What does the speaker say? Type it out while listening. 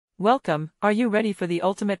Welcome. Are you ready for the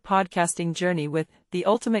ultimate podcasting journey with The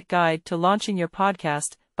Ultimate Guide to Launching Your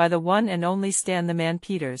Podcast by the one and only Stan the Man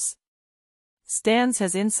Peters? Stan's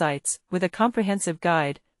has insights with a comprehensive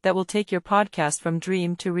guide that will take your podcast from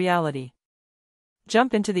dream to reality.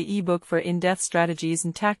 Jump into the ebook for in-depth strategies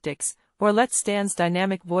and tactics, or let Stan's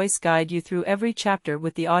dynamic voice guide you through every chapter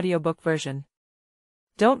with the audiobook version.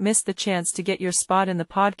 Don't miss the chance to get your spot in the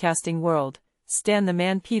podcasting world. Stan the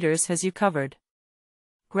Man Peters has you covered.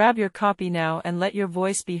 Grab your copy now and let your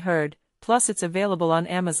voice be heard, plus it's available on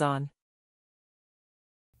Amazon.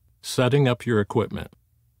 Setting up your equipment.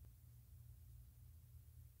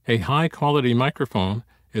 A high-quality microphone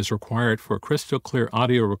is required for crystal clear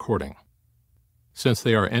audio recording. Since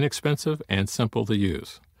they are inexpensive and simple to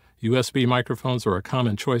use, USB microphones are a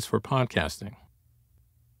common choice for podcasting.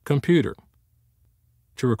 Computer.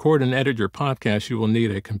 To record and edit your podcast, you will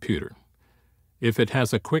need a computer. If it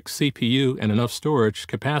has a quick CPU and enough storage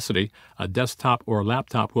capacity, a desktop or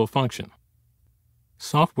laptop will function.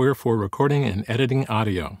 Software for recording and editing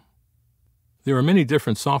audio. There are many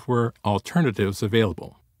different software alternatives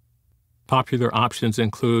available. Popular options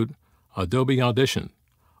include Adobe Audition,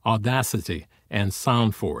 Audacity, and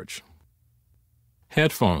SoundForge.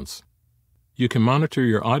 Headphones. You can monitor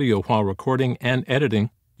your audio while recording and editing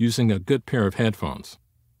using a good pair of headphones.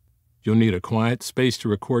 You'll need a quiet space to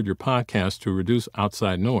record your podcast to reduce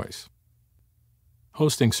outside noise.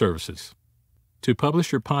 Hosting services. To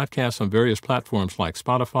publish your podcast on various platforms like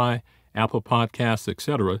Spotify, Apple Podcasts,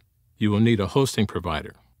 etc., you will need a hosting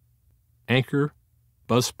provider. Anchor,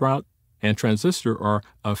 Buzzsprout, and Transistor are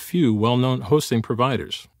a few well-known hosting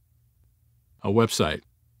providers. A website.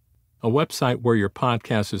 A website where your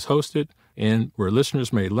podcast is hosted and where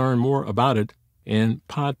listeners may learn more about it, and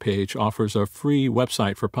Podpage offers a free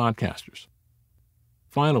website for podcasters.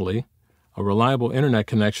 Finally, a reliable internet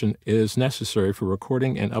connection is necessary for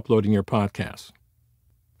recording and uploading your podcast.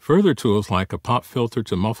 Further tools like a pop filter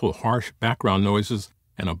to muffle harsh background noises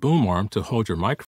and a boom arm to hold your microphone